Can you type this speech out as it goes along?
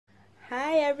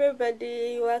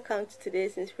everybody, welcome to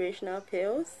today's Inspirational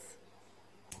Pills.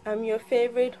 I'm your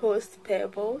favorite host,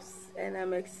 Pebbles, and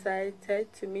I'm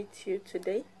excited to meet you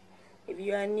today. If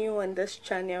you are new on this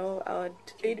channel, I would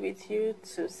plead with you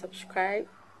to subscribe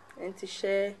and to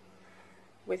share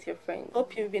with your friends.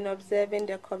 Hope you've been observing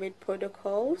the COVID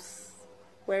protocols,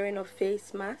 wearing a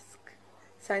face mask,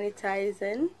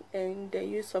 sanitizing, and the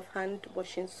use of hand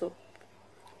washing soap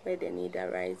where the need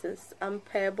arises. I'm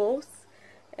Pebbles,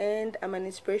 and I'm an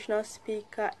inspirational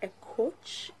speaker, a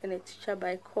coach, and a teacher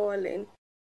by calling.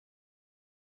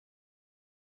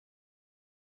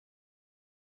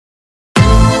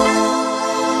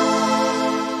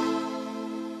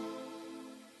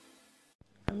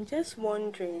 I'm just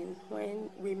wondering, when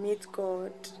we meet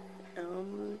God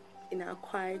in our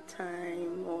quiet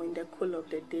time or in the cool of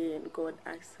the day, and God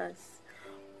asks us,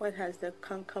 what has the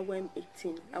cankerworm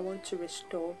eaten? I want to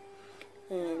restore.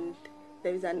 And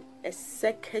there is a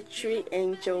secretary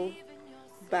angel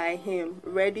by him,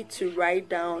 ready to write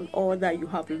down all that you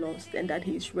have lost and that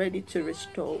he's ready to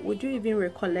restore. Would you even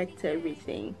recollect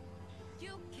everything?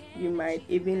 You might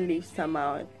even leave some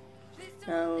out.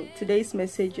 Today's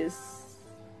message is,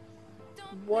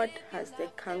 what has the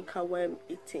cankerworm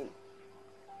eaten?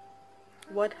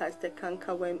 What has the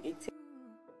cankerworm eaten?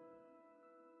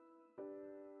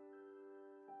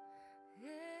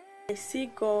 I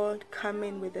see God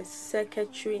coming with a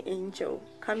secretary angel,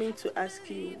 coming to ask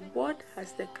you, what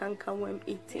has the cankerworm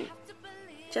eaten?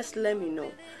 Just let me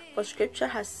know. For scripture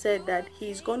has said that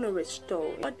he's going to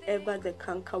restore whatever the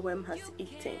cankerworm has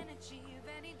eaten.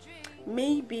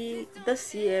 Maybe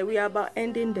this year, we are about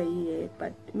ending the year,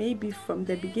 but maybe from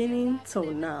the beginning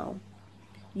till now,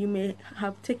 you may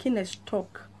have taken a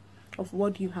stock of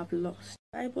what you have lost.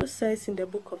 The Bible says in the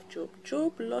book of Job,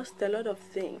 Job lost a lot of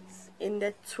things in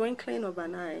the twinkling of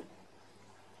an eye.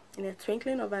 In the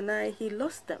twinkling of an eye, he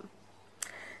lost them.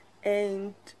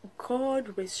 And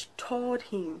God restored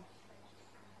him.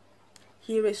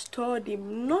 He restored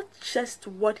him not just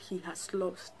what he has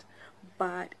lost,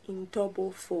 but in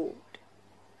double fold.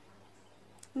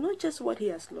 Not just what he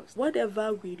has lost.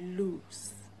 Whatever we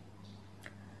lose,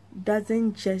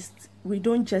 we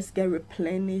don't just get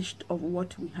replenished of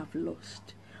what we have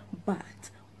lost, but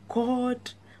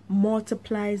God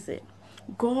multiplies it.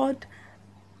 God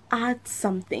adds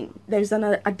something. There is an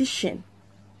addition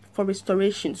for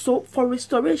restoration. So for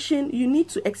restoration, you need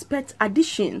to expect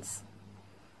additions.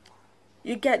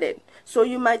 You get it? So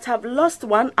you might have lost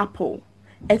 1 apple,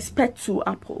 expect 2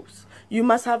 apples. You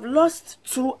must have lost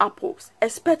 2 apples,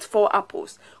 expect 4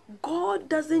 apples. God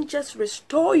doesn't just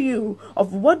restore you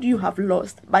of what you have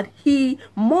lost, but he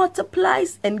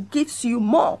multiplies and gives you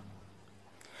more.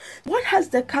 What has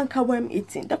the cankerworm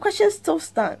eaten? The question still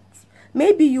stands.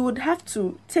 Maybe you would have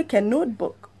to take a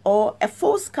notebook or a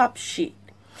foolscap sheet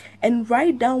and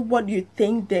write down what you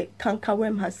think the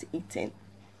cankerworm has eaten.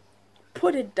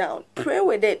 Put it down, pray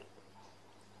with it,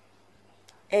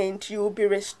 and you will be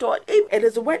restored. It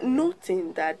is worth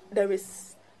noting that there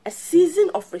is a season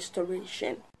of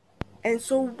restoration. And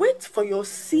so wait for your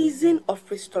season of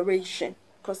restoration,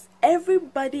 because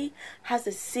everybody has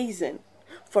a season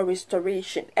for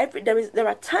restoration. There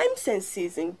are times and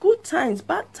seasons, good times,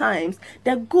 bad times,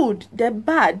 the good, the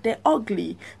bad, the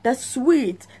ugly, the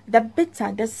sweet, the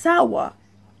bitter, the sour.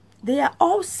 They are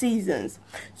all seasons.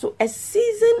 So a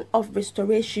season of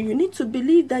restoration, you need to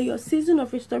believe that your season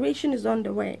of restoration is on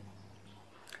the way.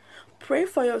 Pray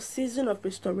for your season of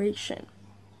restoration,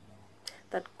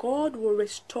 that God will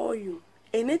restore you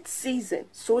in its season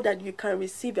so that you can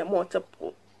receive a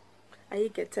multiple. Are you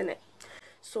getting it?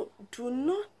 So do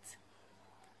not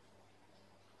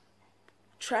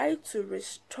try to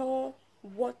restore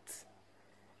what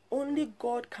only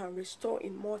God can restore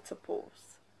in multiples.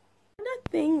 Another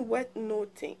thing worth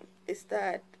noting,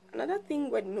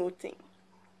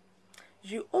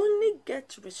 you only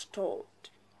get restored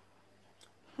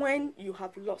when you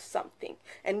have lost something.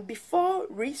 And before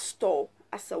restore,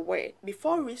 as a word,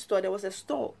 before restore, there was a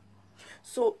store.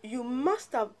 So you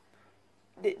must have,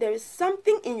 there is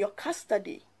something in your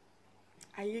custody.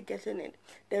 Are you getting it?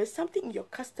 There is something in your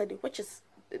custody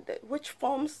which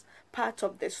forms part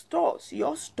of the stores,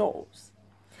 your stores.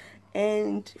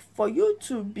 And for you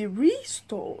to be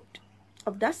restored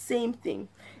of that same thing.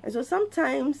 And so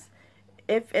sometimes,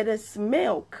 if it is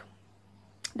milk,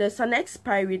 there's an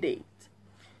expiry date.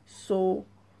 So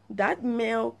that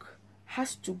milk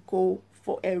has to go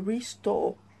for a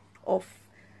restore of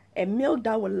a milk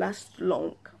that will last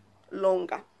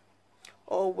longer,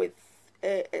 or with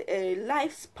a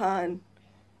lifespan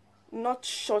not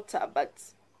shorter,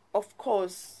 but of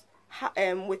course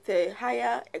with a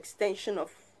higher extension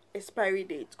of expiry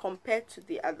date compared to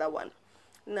the other one.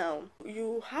 Now,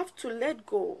 you have to let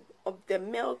go of the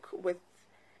milk with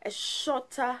a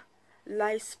shorter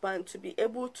lifespan to be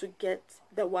able to get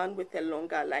the one with a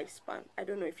longer lifespan. I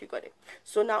don't know if you got it.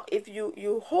 So now, if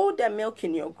you hold the milk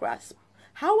in your grasp,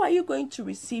 how are you going to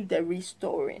receive the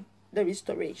restoration?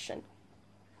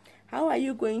 How are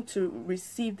you going to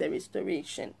receive the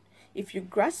restoration? If you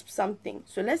grasp something,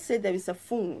 so let's say there is a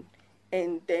phone,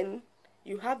 and then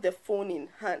you have the phone in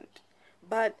hand,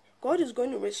 but God is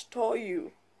going to restore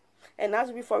you. And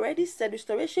as we've already said,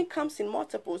 restoration comes in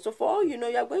multiples. So for all you know,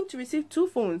 you are going to receive 2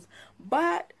 phones,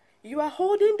 but you are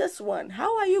holding this one.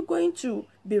 How are you going to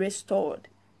be restored?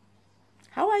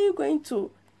 How are you going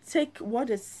to take what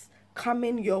is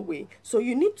coming your way? So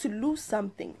you need to lose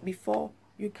something before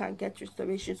you can get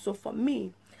restoration. So for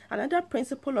me, another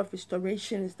principle of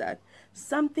restoration is that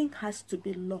something has to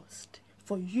be lost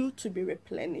for you to be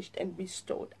replenished and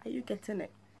restored. Are you getting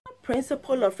it?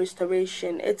 Principle of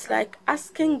restoration, it's like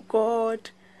asking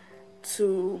God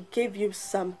to give you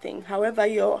something. However,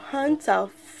 your hands are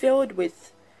filled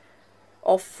with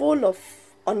or full of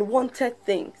unwanted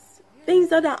things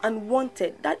that are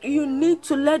unwanted, that you need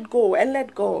to let go and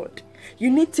let God. You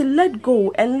need to let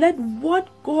go and let what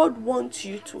God wants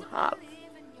you to have.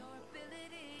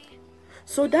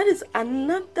 So that is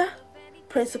another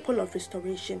principle of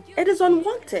restoration. It is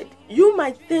unwanted. You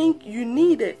might think you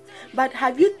need it, but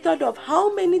have you thought of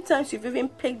how many times you've even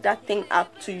picked that thing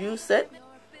up to use it?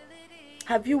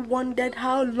 Have you wondered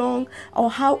how long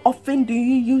or how often do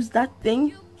you use that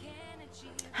thing?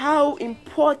 How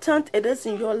important it is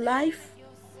in your life?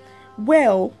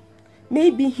 Well,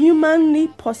 maybe humanly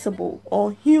possible,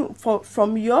 or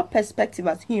from your perspective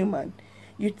as human,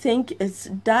 you think it's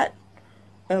that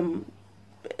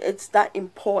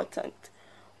important.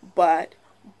 But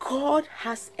God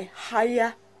has a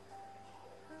higher,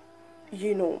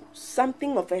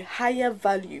 something of a higher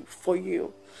value for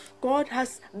you. God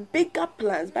has bigger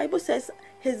plans. Bible says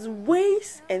his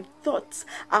ways and thoughts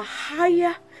are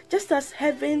higher, just as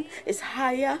heaven is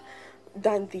higher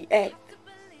than the earth.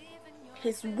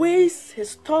 His ways,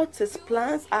 his thoughts, his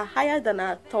plans are higher than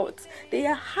our thoughts. They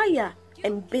are higher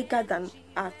and bigger than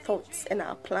our thoughts and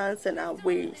our plans and our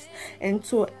ways. And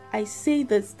so I say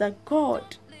this, that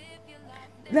God,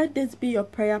 let this be your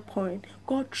prayer point.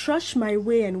 God, trust my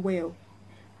way and will.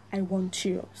 I want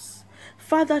yours.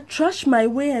 Father, trust my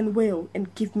way and will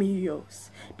and give me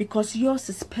yours, because yours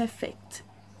is perfect.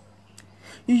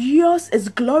 Yours is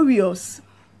glorious.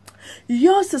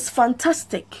 Yours is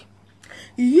fantastic.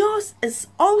 Yours is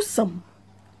awesome.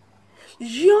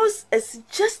 Yours is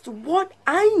just what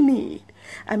I need.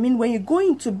 I mean, when you go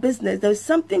into business, there's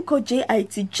something called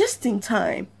JIT, just in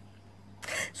time.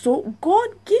 So God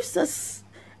gives us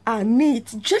our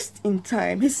needs just in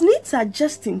time. His needs are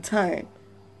just in time.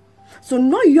 So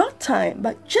not your time,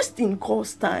 but just in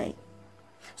God's time.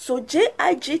 So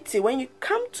JIGT, when you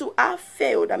come to our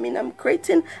field, I mean, I'm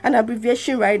creating an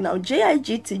abbreviation right now.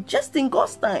 JIGT, just in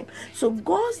God's time. So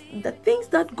the things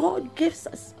that God gives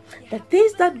us, the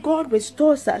things that God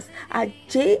restores us are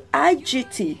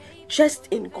JIGT, just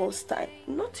in God's time.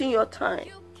 Not in your time.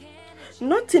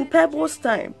 Not in Pebble's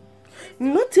time.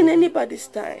 Not in anybody's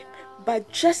time,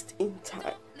 but just in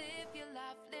time.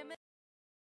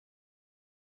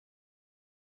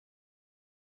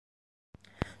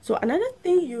 So another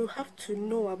thing you have to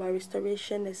know about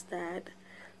restoration is that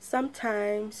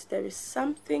sometimes there is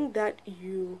something that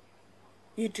you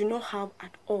do not have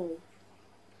at all.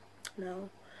 Now,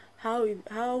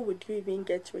 how would you even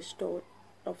get restored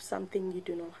of something you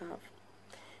do not have?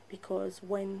 Because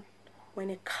when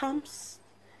it comes,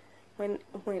 when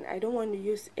I don't want to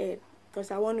use it, because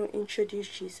I want to introduce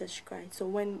Jesus Christ. So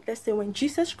let's say when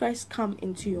Jesus Christ comes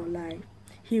into your life,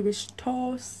 he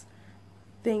restores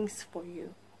things for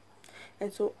you.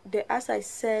 And so, as I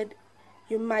said,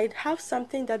 you might have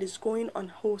something that is going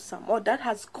unwholesome, or that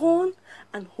has gone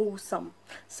unwholesome.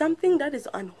 Something that is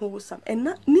unwholesome and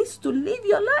that needs to leave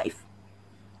your life.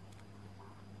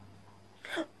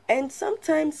 And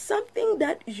sometimes something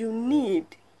that you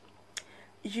need,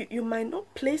 you might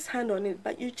not place hand on it,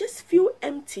 but you just feel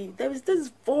empty. There is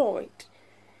this void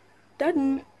that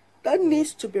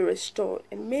needs to be restored.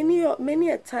 And many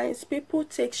a times people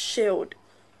take shield.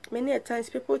 Many a times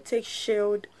people take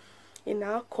shield in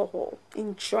alcohol,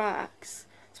 in drugs,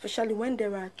 especially when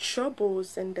there are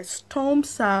troubles and the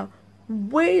storms are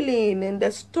wailing and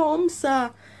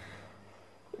the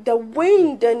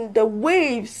wind and the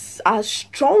waves are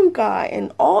stronger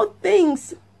and all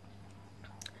things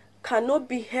cannot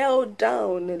be held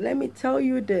down. And let me tell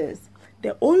you this,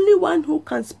 the only one who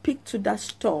can speak to that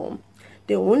storm,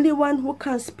 the only one who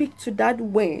can speak to that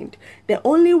wind, the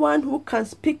only one who can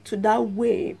speak to that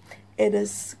wave it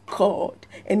is God,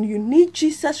 and you need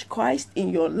Jesus Christ in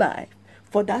your life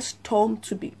for that storm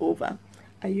to be over.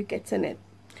 Are you getting it?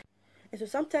 And so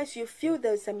sometimes you feel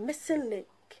there's a missing link,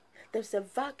 there's a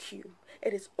vacuum.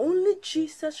 It is only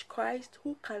Jesus Christ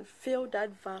who can fill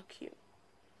that vacuum.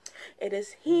 It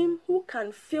is him who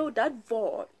can fill that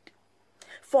void.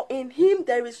 For in him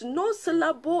there is no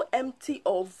syllable empty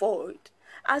or void,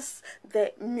 as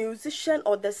the musician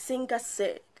or the singer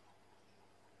said.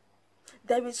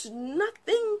 There is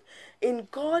nothing in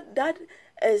God that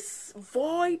is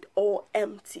void or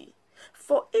empty.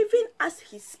 For even as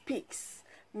he speaks,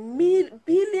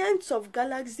 billions of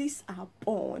galaxies are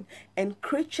born and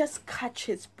creatures catch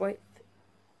his breath.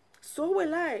 So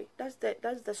will I. That's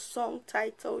the song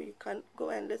title. You can go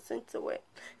and listen to it.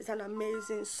 It's an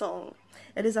amazing song.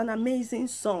 It is an amazing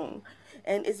song,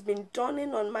 and it's been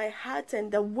dawning on my heart,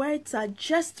 and the words are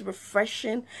just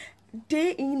refreshing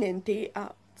day in and day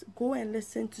out. Go and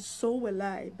listen to So Will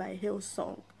I by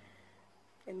Hillsong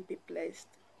and be blessed.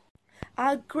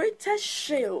 Our greatest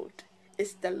shield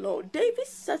is the Lord. David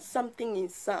said something in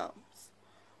Psalms.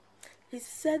 He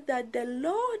said that the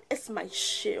Lord is my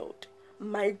shield,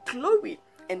 my glory,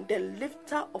 and the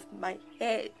lifter of my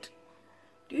head.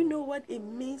 Do you know what it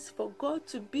means for God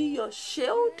to be your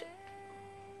shield?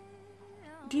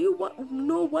 Do you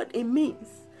know what it means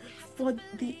for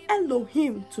the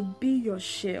Elohim to be your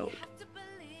shield?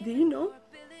 Do you know?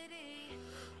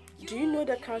 Do you know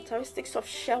the characteristics of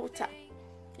shelter?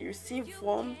 You receive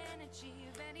warmth.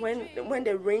 When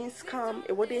the rains come,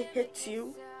 it wouldn't hit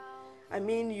you. I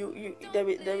mean, there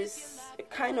is a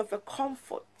kind of a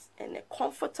comfort and a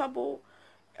comfortable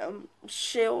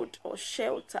shield or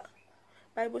shelter.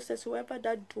 Bible says, whoever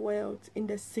that dwelt in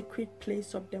the secret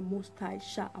place of the Most High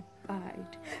shall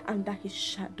abide under his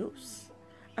shadows,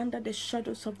 under the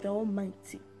shadows of the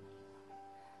Almighty.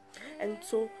 And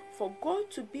so, for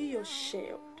God to be your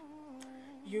shield,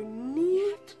 you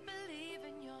need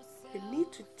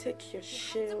to take your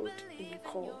shield in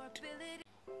God.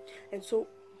 And so,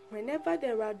 whenever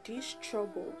there are these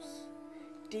troubles,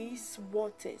 these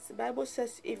waters, the Bible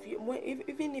says,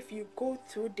 even if you go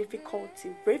through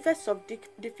difficulty, rivers of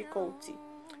difficulty,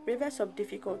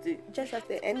 just as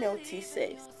the NLT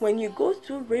says, when you go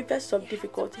through rivers of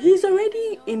difficulty, he's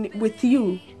already with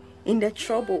you in the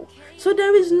trouble. So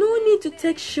there is no need to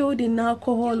take shield in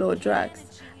alcohol or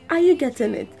drugs. Are you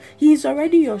getting it? He is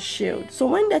already your shield. So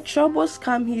when the troubles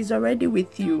come, he is already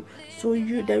with you. So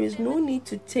there is no need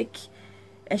to take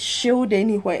a shield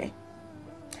anywhere.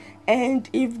 And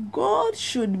if God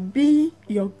should be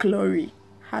your glory,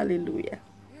 hallelujah,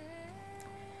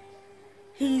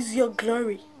 he is your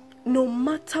glory. No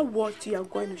matter what, you are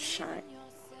going to shine.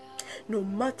 No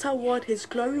matter what, his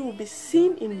glory will be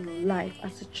seen in your life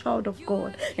as a child of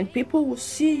God, and people will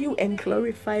see you and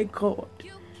glorify God.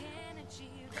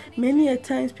 Many a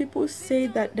times people say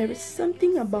that there is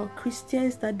something about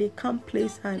Christians that they can't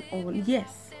place hand on.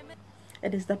 Yes,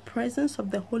 it is the presence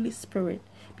of the Holy Spirit,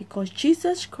 because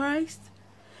Jesus Christ,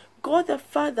 God the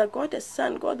Father, God the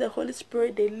Son, God the Holy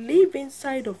Spirit, they live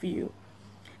inside of you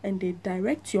and they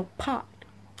direct your path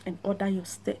and order your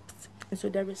steps. And so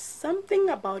there is something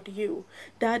about you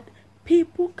that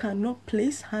people cannot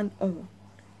place hand on.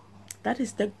 That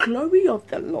is the glory of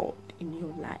the Lord in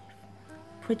your life,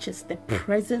 which is the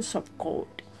presence of God.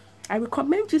 I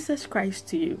recommend Jesus Christ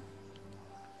to you.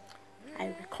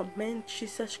 I recommend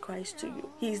Jesus Christ to you.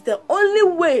 He is the only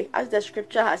way, as the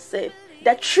scripture has said,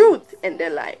 the truth and the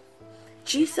life.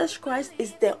 Jesus Christ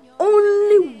is the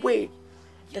only way,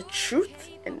 the truth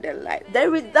and the life.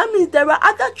 That means there are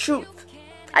other truths.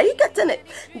 Are you getting it?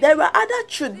 There are other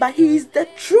truths, but he is the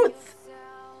truth.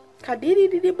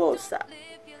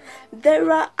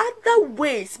 There are other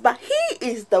ways, but he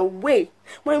is the way.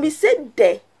 When we say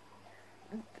the,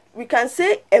 we can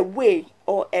say a way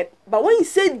or a, but when you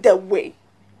say the way,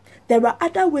 there are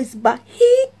other ways, but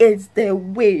he is the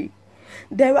way.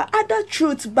 There are other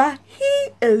truths, but he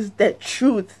is the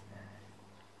truth.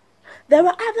 There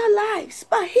are other lives,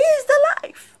 but he is the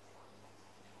life.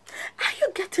 Are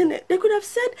you getting it? They could have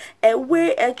said a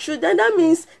way, a truth, and that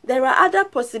means there are other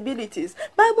possibilities.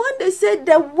 But when they said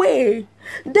the way,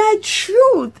 the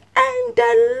truth, and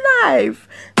the life.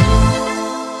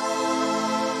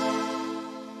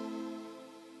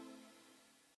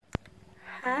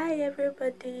 Hi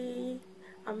everybody,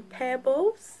 I'm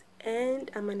Pebbles, and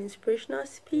I'm an inspirational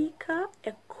speaker,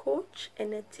 a coach,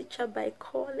 and a teacher by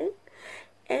calling.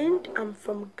 And I'm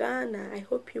from Ghana. I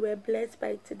hope you were blessed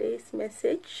by today's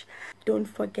message. Don't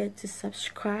forget to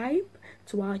subscribe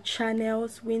to our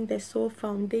channels, Win the Soul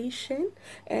Foundation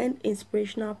and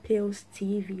Inspirational Pills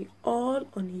TV, all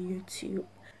on YouTube.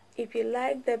 If you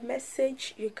like the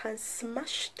message, you can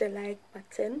smash the like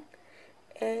button,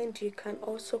 and you can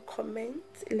also comment.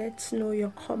 Let's know your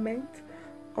comment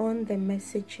on the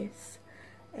messages,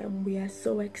 and we are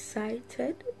so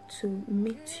excited to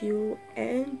meet you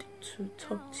and to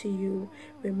talk to you.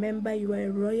 Remember, you are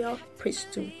a royal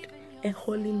priesthood, a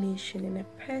holy nation, and a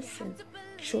person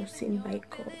chosen by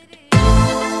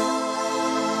God.